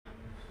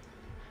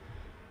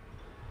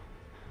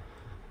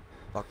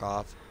Fuck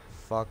off.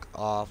 Fuck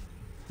off.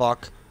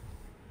 Fuck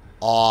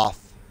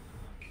off.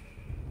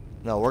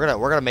 No, we're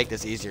gonna make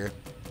this easier.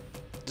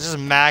 This is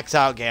max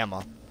out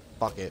gamma.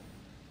 Fuck it.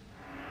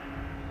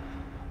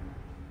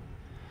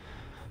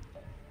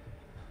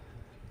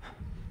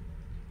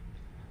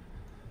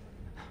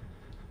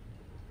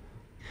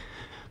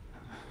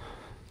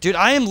 Dude,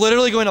 I am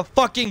literally going to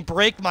fucking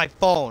break my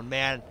phone,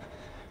 man.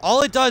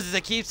 All it does is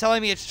it keeps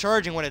telling me it's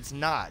charging when it's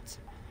not.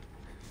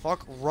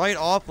 Fuck right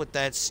off with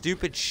that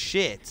stupid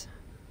shit.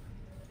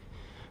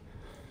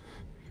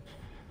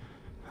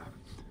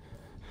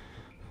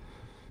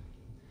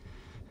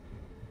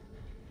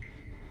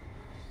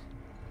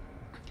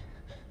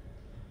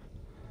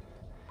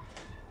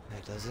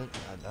 It doesn't.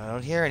 I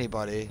don't hear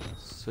anybody.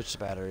 Switch the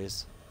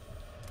batteries.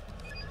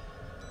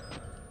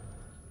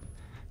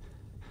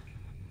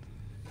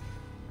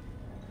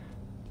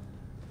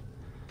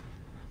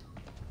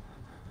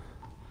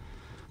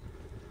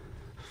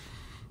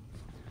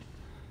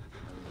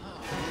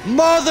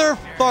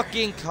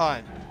 Motherfucking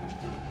cunt.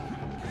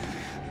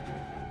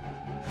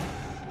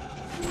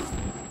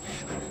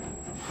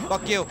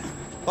 Fuck you.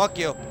 Fuck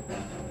you.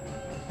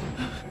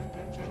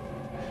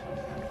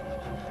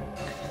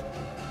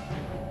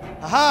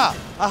 Aha!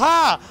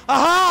 Aha!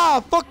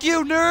 Aha! Fuck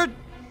you, nerd!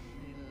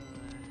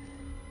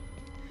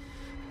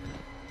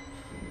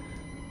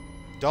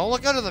 Don't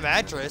look under the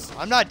mattress.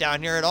 I'm not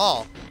down here at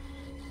all.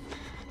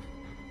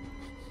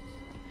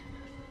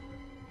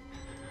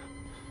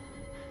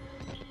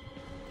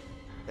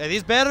 Yeah,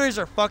 these batteries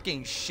are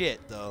fucking shit,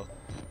 though.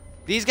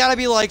 These gotta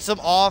be like some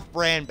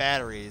off-brand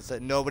batteries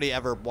that nobody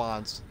ever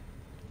wants.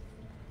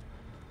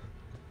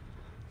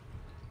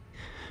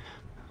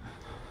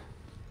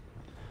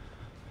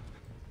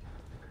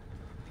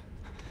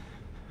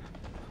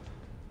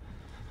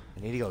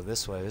 I need to go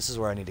this way. This is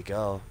where I need to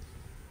go.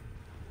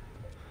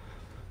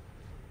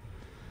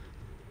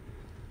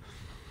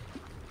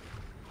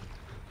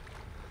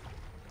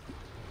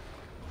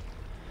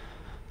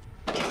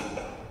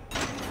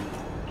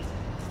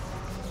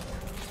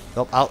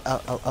 Nope, out,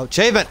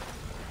 achievement!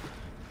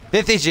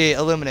 50G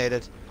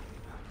illuminated.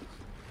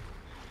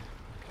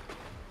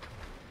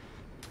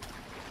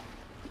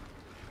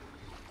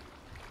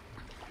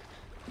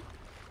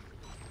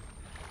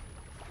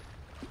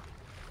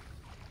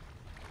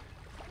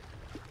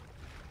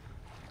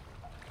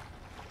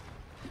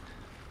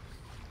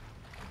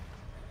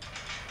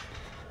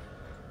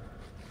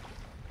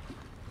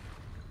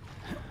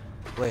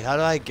 Wait, how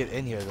do I get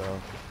in here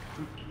though?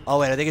 Oh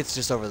wait, I think it's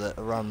just over the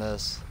around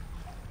this.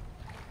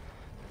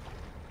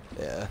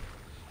 Yeah.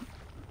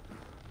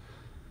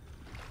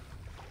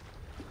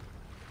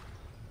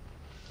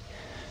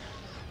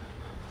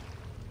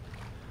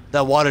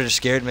 That water just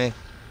scared me.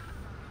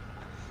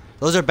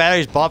 Those are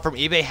batteries bought from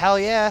eBay? Hell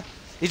yeah.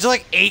 These are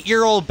like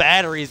 8-year-old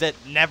batteries that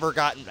never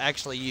got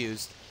actually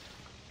used.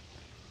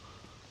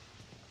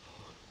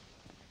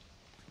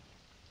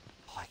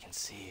 Oh, I can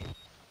see.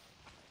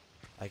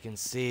 I can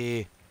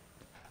see.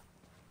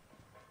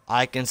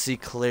 I can see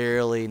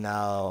clearly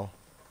now.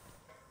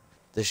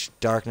 This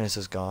darkness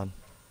is gone.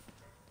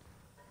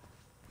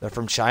 They're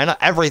from China?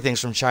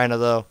 Everything's from China,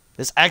 though.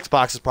 This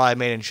Xbox is probably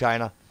made in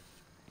China.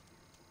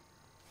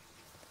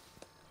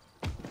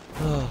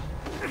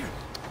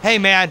 Hey,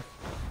 man.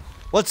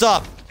 What's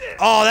up?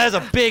 Oh, that is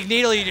a big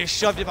needle you just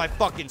shoved in my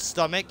fucking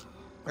stomach.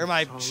 Or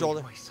my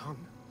shoulder. My son.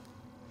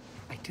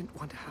 I didn't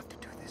want to have to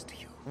do this to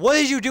you. What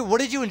did you do?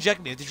 What did you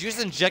inject me with? Did you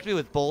just inject me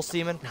with bull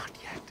semen? Not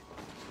yet.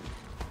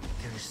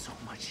 There is so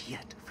much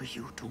yet for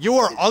you to You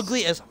are witness.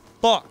 ugly as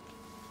fuck.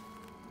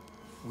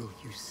 Will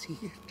you see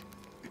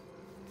it?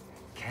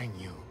 Can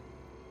you?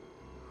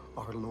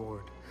 Our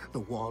Lord, the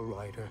Wall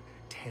Rider,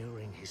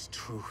 tearing his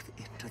truth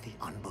into the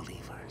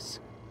unbelievers.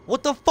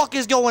 What the fuck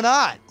is going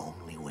on?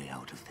 Only way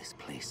out of this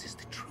place is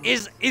the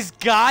truth. Is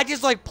God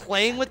just like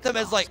playing with them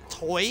as like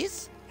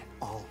toys? And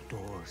all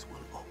doors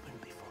will open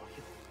before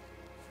you.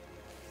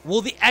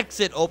 Will the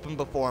exit open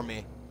before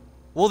me?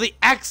 Will the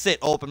exit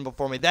open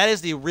before me? That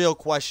is the real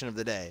question of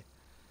the day.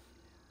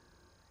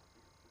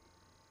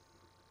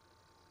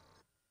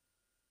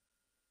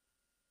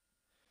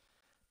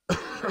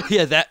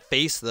 Yeah, that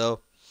face though.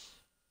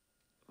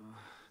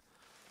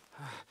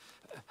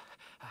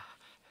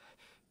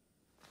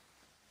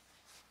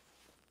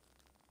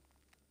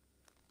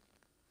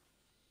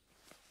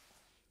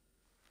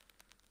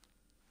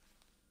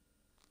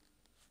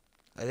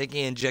 I think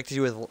he injected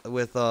you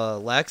with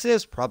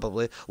laxatives,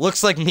 probably.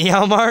 Looks like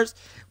Meow Mars.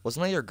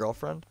 Wasn't that your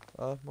girlfriend,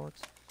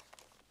 Morgs?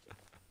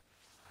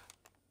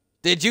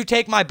 Did you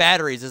take my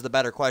batteries is the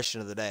better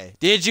question of the day.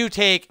 Did you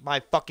take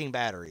my fucking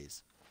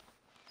batteries?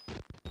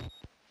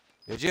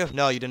 Did you?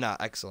 No, you did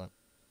not. Excellent.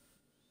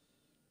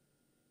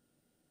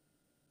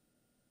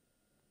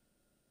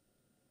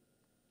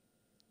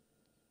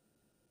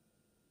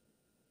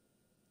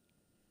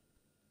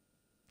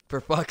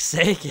 For fuck's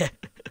sake, yeah.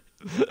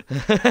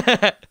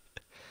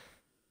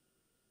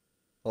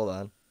 Hold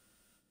on.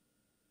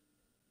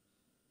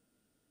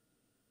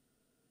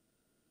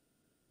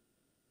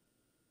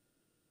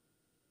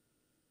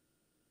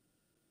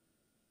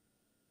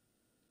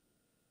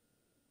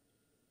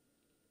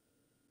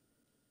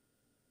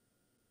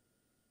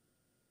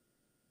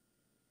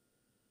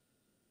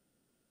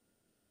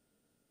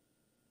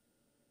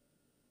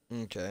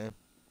 Okay.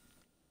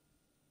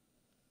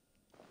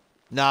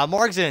 Nah,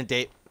 Morg's gonna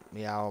date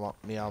Meow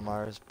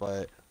Mars,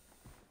 but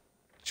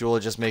Jewel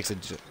just makes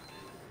it.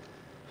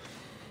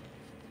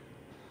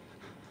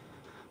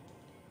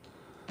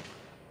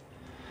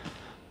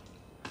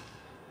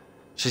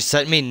 She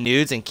sent me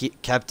nudes and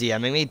kept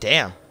DMing me.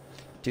 Damn,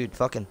 dude,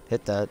 fucking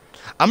hit that.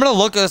 I'm gonna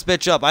look this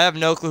bitch up. I have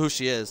no clue who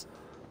she is.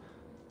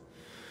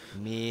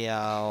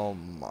 Meow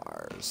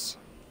Mars.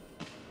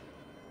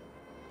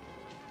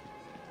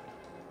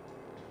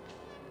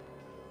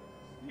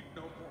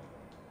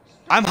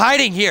 I'm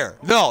hiding here.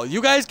 No,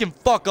 you guys can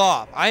fuck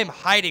off. I am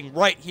hiding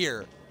right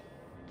here.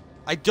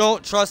 I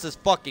don't trust this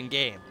fucking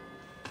game.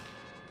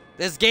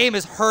 This game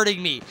is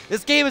hurting me.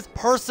 This game is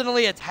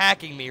personally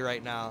attacking me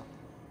right now.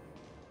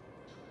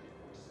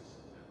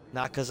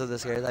 Not because of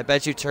this, guys. I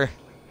bet you turn.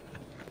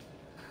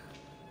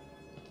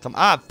 Come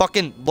on,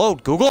 fucking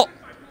load, Google.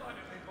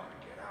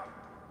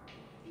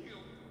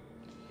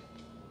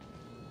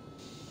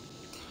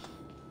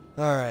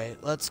 Alright,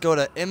 let's go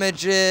to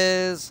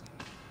images.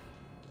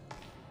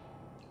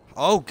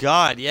 Oh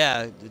god,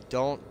 yeah.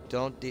 Don't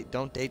date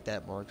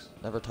that, Morgs.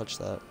 Never touch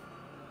that.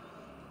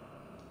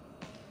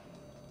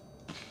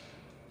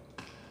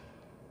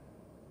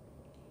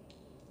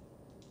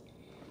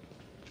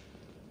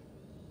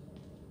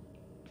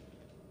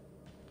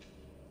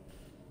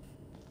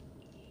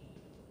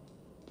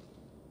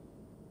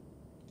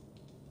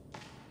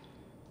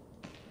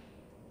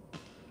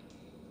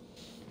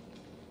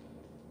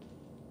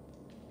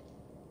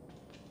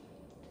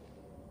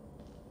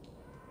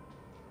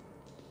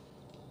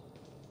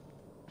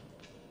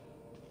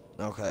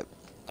 Okay.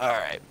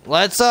 Alright.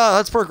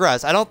 Let's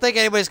progress. I don't think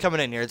anybody's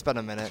coming in here. It's been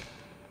a minute.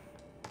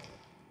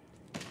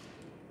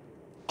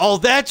 Oh,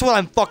 that's what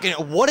I'm fucking.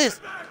 What is.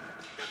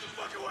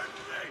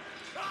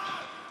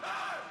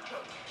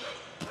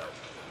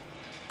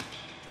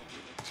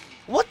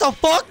 What the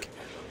fuck?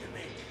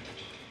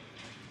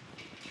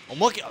 I'm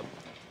looking.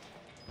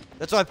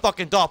 That's what I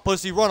fucking thought.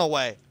 Pussy, run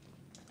away.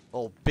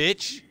 Oh,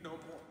 bitch.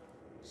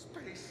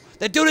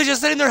 That dude is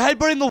just sitting there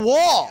headbutting the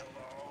wall.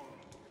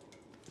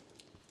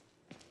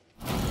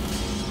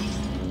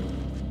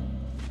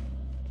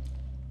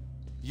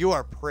 You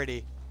are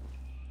pretty.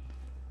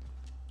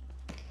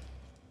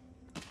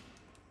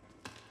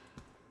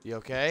 You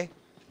okay?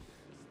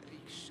 He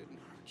shouldn't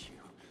hurt you.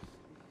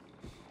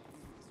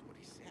 That's what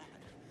he said.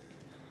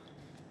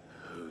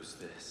 Who's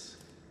this?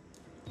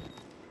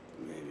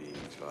 Maybe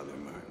it's Father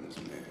Martin's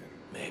man.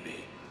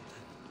 Maybe.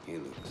 He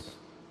looks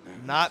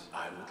nervous. Not.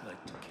 I would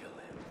like to kill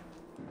him.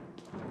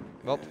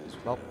 Nope.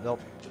 Nope.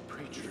 Nope. The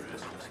preacher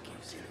has like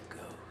he's seen a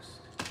ghost.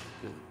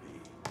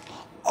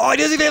 Oh, he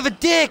doesn't even have a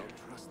dick.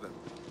 Trust them.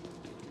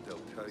 They'll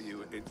tell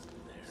you it's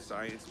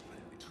science.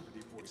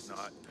 It's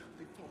not.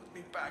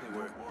 They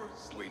were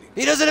waiting.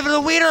 He doesn't even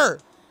have a wiener.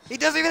 He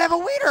doesn't even have a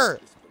wiener.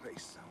 This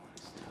place.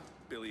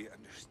 Billy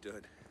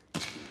understood.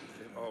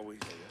 They've always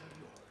being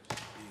here.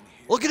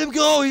 Look at him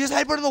go. He just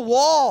headbutted the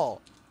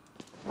wall.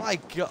 My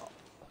god.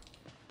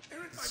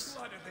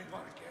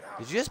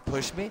 Did you just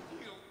push me?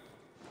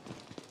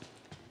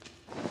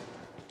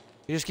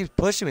 He just keeps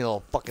pushing me,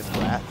 little fucking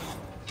rat.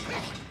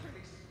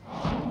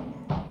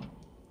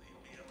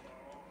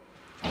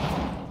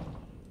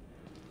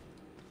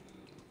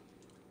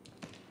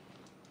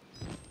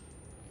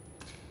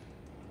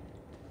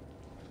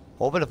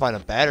 Hoping to find a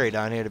battery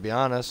down here, to be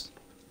honest.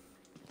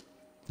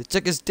 They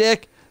took his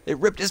dick. They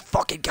ripped his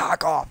fucking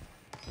cock off.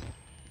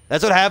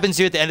 That's what happens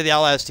to you at the end of the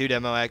Outlast 2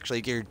 demo, actually.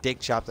 You get your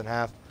dick chopped in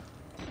half.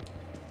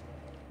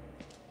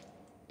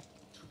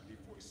 Too many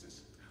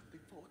voices. They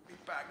pulled me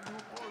back. No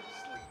more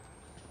sleep.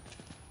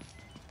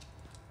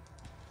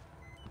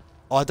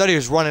 Oh, I thought he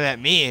was running at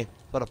me.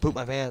 About to poop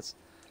my pants.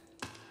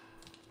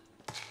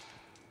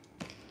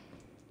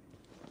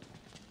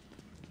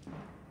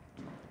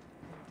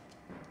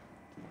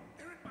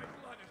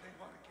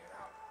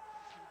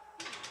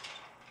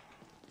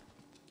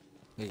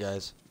 Hey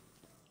guys.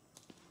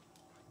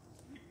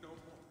 No more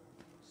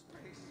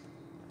space.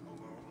 Alone.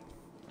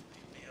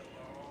 Leave me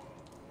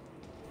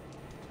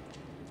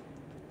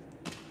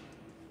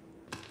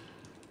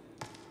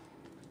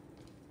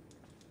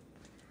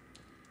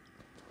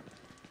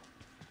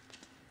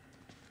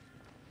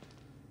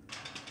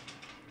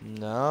alone.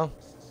 No.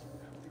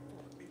 They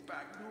pulled me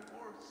back. No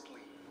more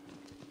sleep.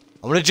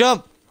 I'm gonna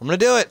jump. I'm gonna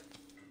do it.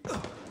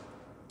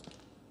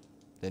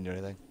 Didn't do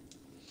anything.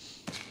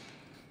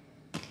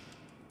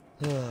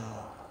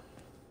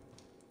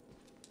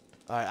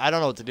 Alright, I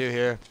don't know what to do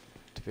here,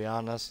 to be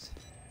honest.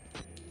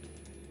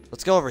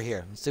 Let's go over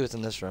here. Let's see what's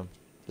in this room.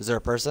 Is there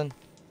a person?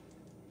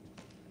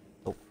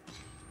 Oh.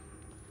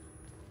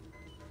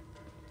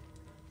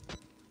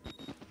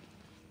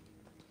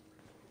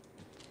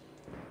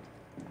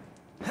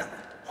 They're in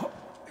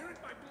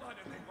my blood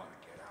and they want to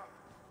get out.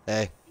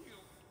 Hey. You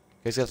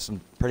guys got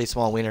some pretty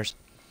small wieners.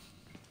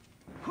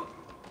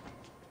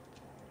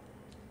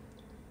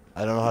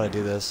 I don't know how to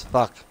do this.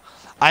 Fuck.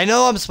 I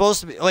know I'm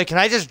supposed to be. Wait, can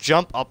I just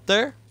jump up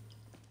there?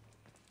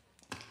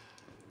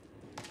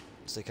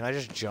 So can I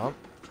just jump?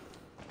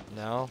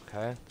 No?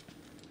 Okay.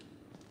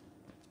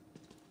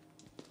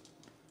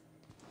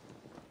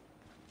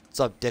 What's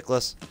up,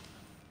 dickless?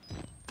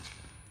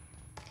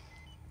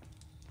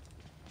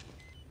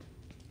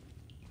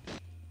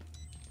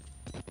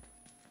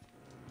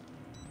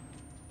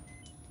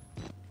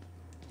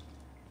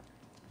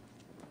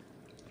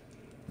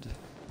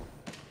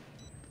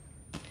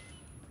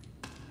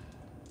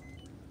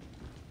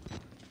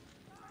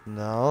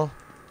 No.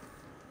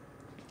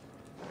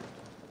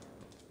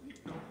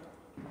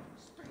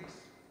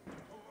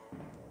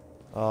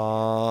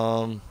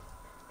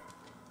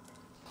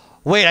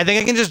 Wait, I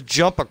think I can just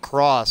jump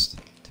across,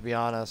 to be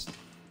honest.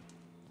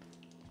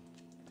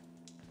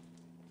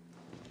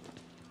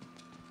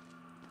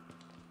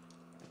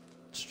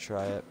 Let's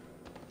try it.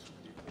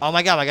 Oh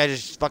my god, my guy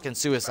just fucking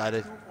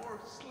suicided.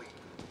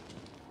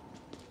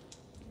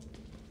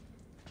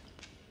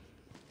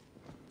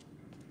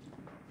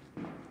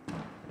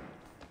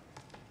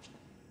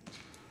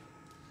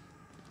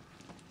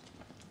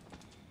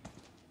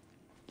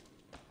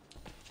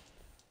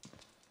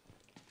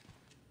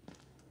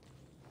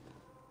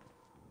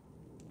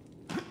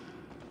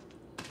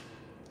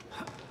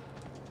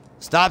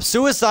 Stop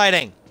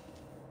suiciding!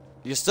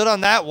 You stood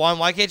on that one.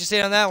 Why can't you stay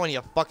on that one,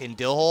 you fucking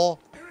dillhole?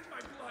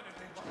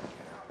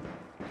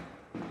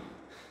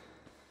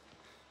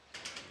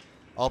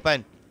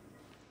 Open.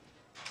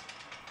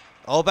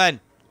 Open.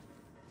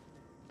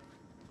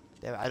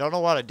 Damn, I don't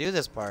know how to do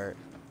this part.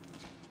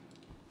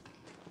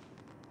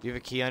 Do you have a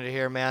key under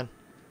here, man?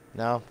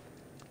 No.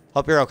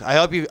 Hope you're okay. I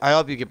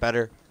hope you get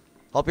better.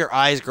 Hope your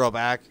eyes grow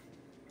back.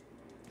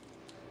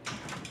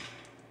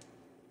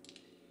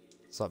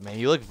 What's up, man?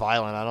 You look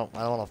violent. I don't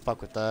want to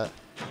fuck with that.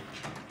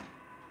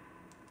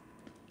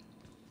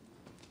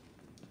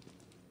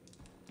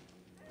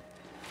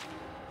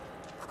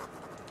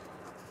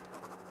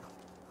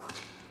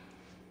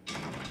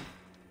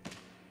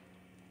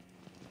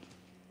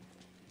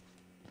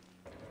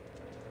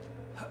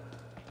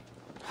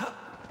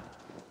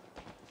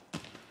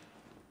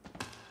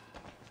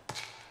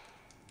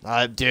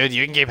 Dude,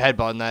 you can keep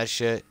headbutting that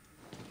shit.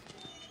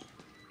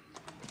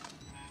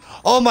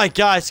 Oh my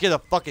god, it scared the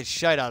fucking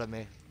shit out of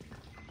me.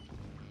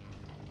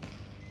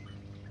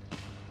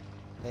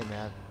 Hey,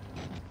 man.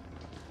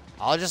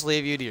 I'll just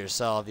leave you to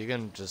yourself. You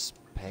can just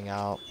hang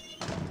out.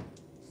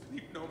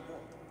 Sleep no more.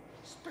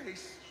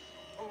 Space.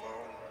 Alone.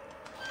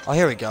 Oh,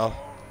 here we go.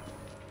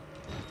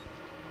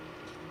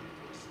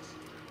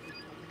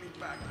 Be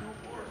back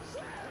no more.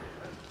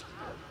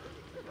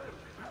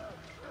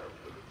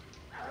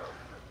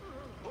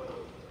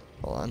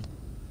 Hold on.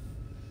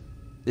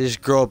 They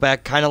just grow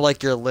back, kind of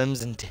like your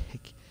limbs and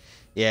dick.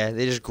 Yeah,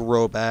 they just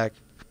grow back.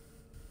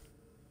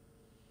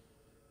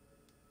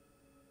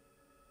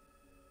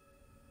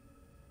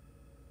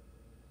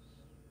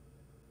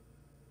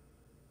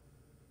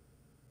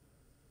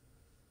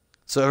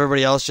 So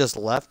everybody else just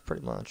left,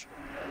 pretty much.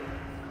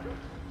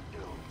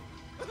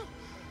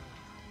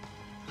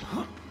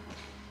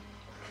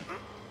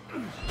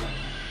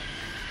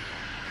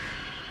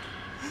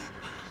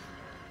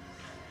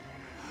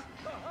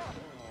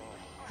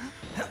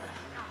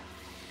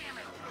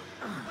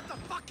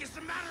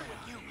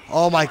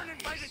 Oh my. You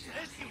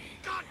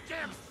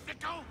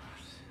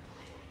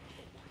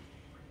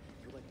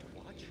like to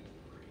watch?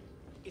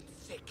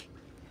 It's sick.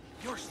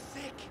 You're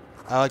sick.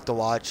 I like to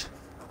watch.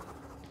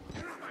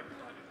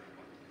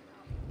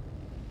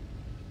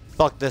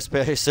 Fuck this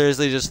place.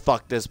 Seriously, just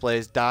fuck this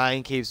place.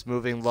 Dying keeps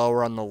moving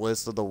lower on the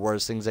list of the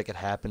worst things that could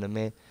happen to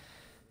me.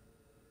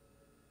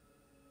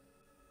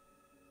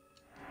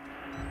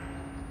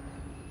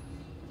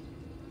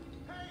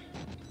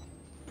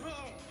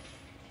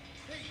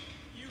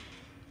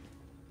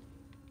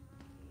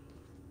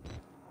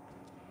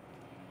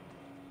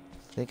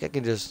 I think I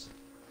can just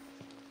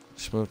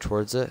move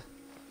towards it.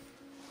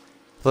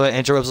 So the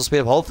interrupts will speed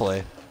up,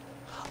 hopefully.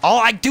 Oh,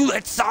 I do.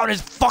 That sound is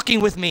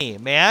fucking with me,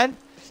 man.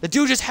 The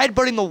dude just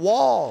headbutting the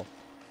wall.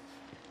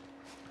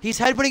 He's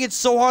headbutting it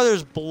so hard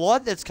there's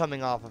blood that's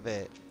coming off of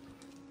it.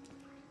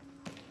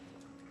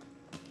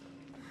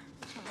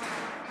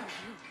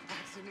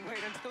 Wait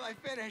until I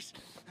finish.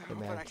 Hey,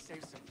 man. But I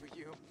saved some for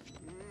you.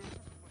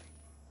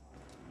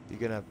 You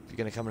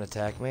gonna come and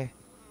attack me?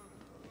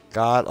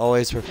 God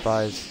always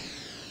provides.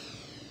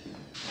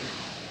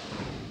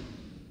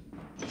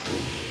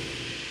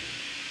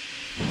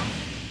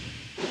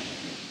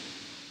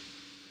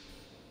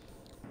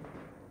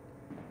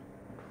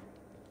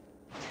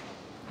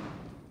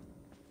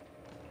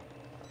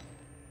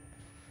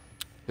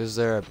 Is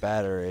there a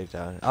battery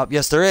down? Oh,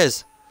 yes, there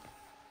is.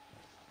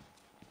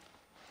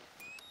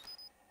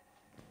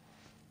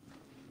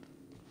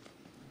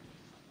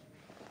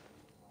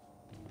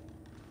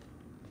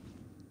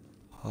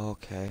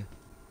 Okay.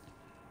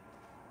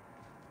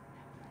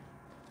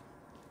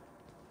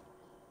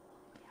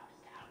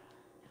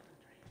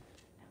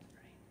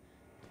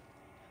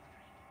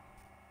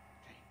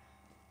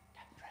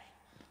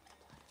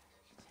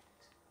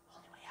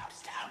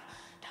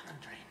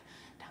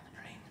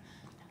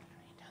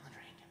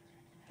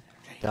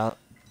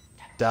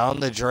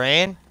 Down the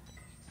drain?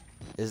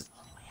 Is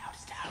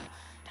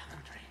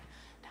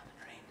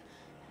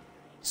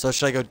so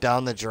should I go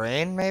down the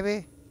drain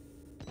maybe?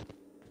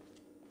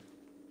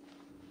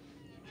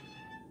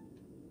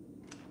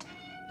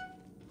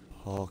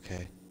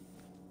 Okay.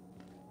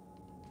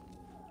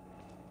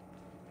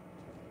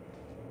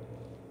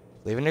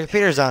 Leaving your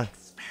computers on.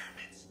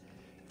 Experiments.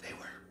 They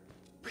were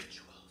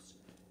rituals.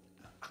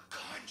 A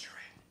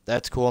conjuring.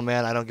 That's cool,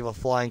 man. I don't give a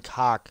flying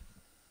cock.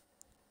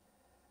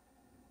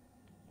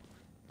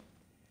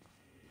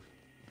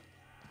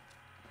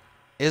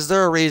 Is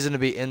there a reason to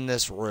be in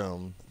this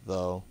room,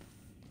 though?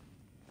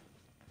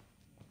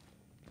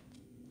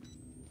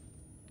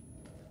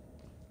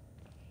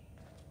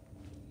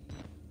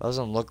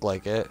 Doesn't look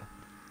like it.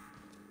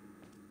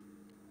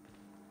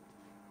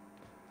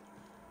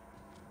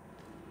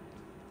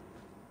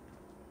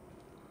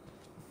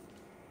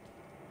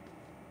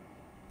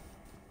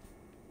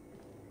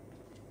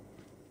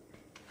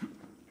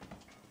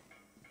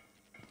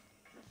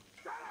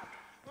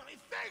 Let me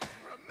think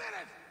for a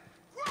minute.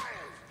 Quiet.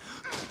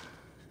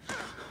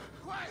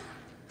 Quiet.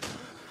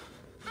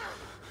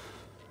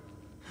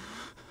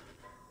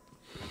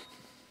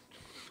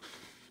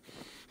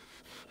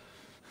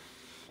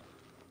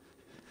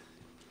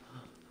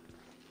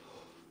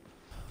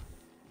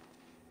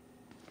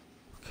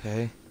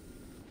 Okay.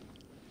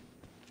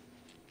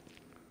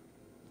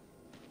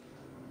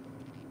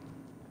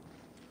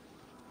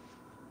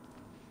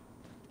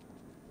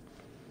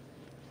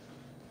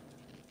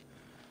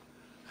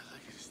 I'd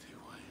like you to stay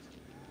quiet.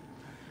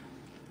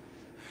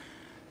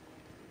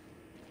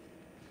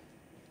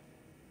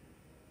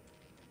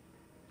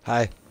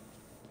 Hi.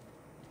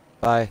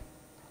 Bye.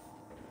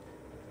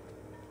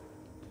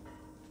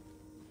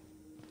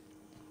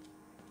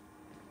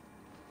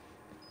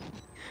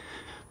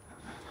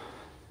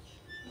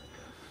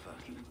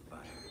 Fucking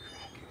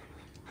firecracker.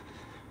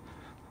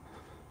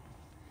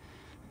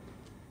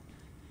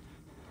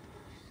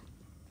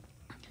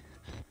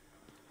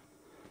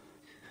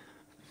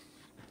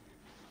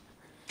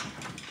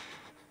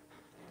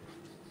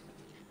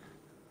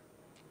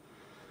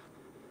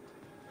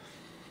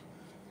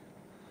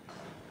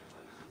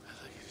 I'd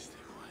like you to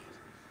stay quiet.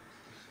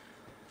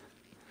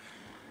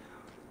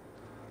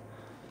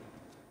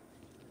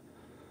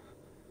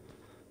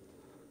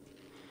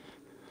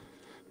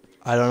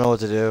 I don't know what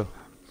to do.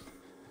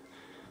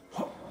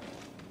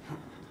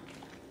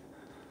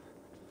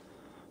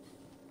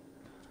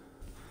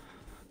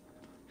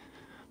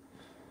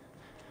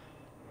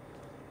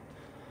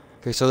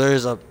 Okay, so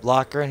there's a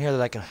locker in here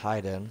that I can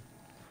hide in.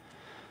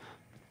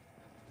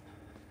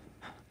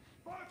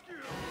 Fuck you!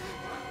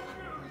 Fuck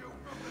you, you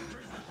fucking piece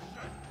of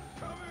shit!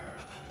 Come here!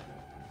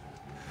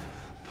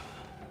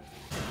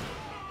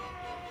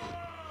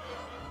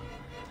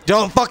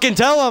 Don't fucking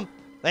tell him!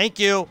 Thank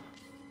you.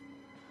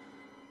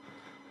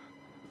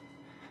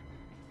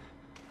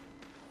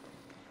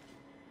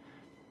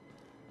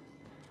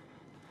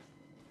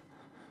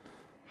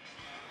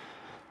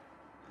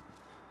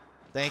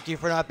 Thank you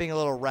for not being a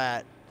little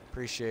rat.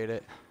 Appreciate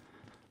it.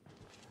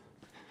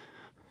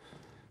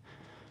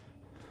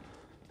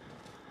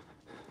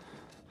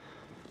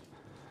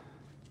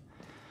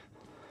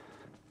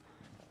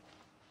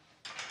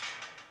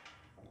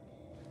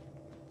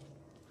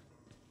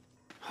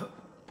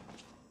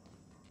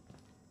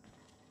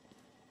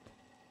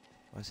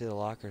 I see the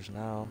lockers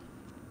now.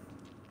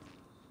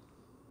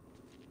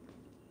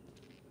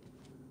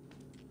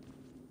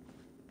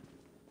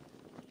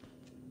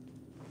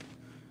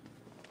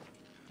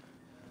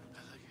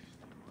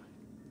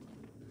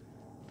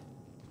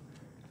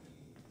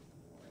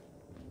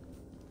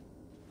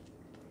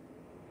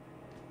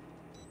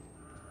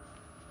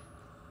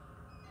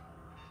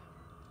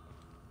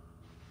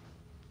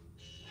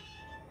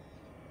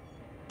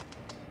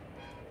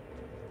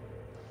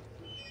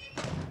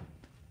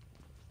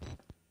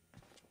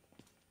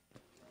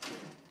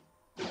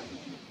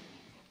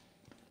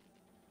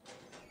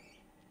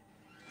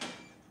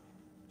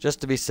 Just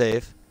to be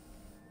safe.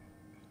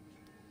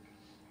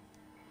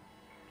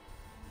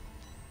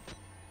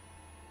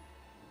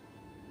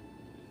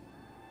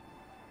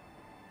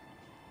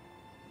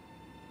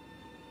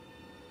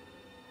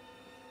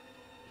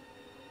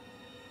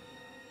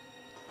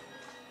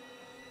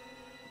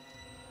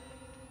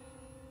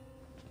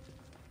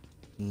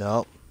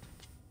 Nope.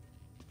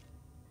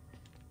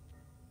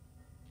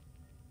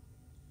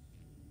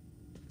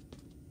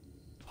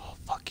 Oh,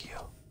 fuck you.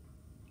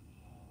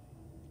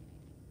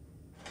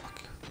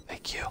 Fuck you.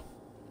 Thank you.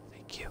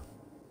 Thank you.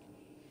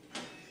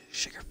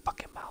 Shut your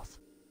fucking mouth.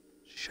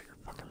 Shut your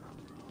fucking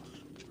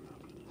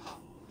mouth.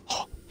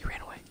 Oh, he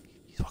ran away.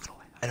 He's walking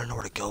away. I don't know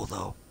where to go,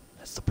 though.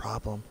 That's the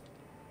problem.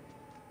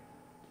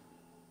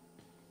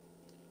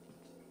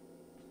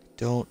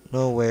 Don't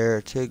know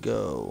where to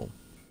go.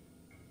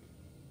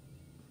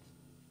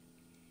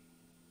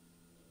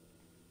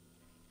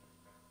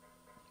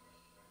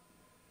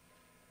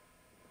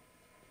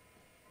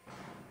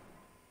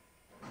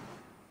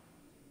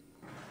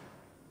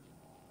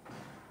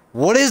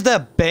 What is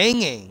that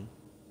banging?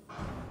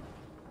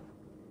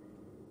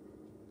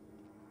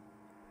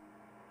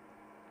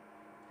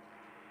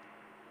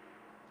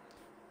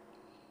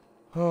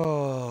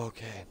 Oh,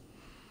 okay.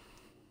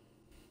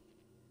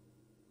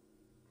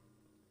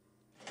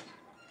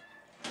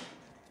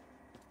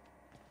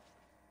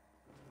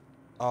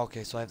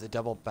 Okay, so I have to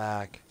double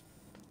back.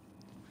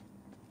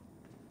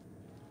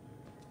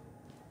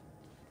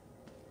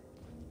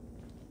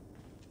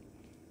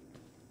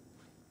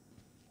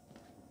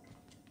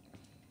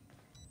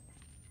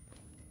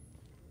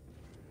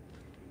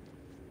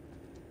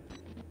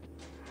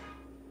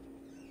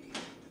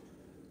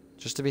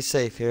 Just to be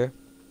safe here.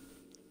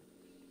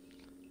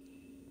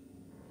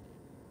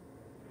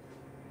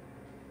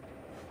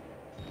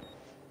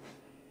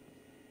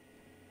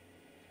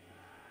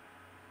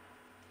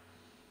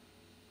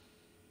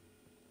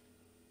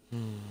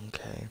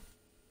 Okay.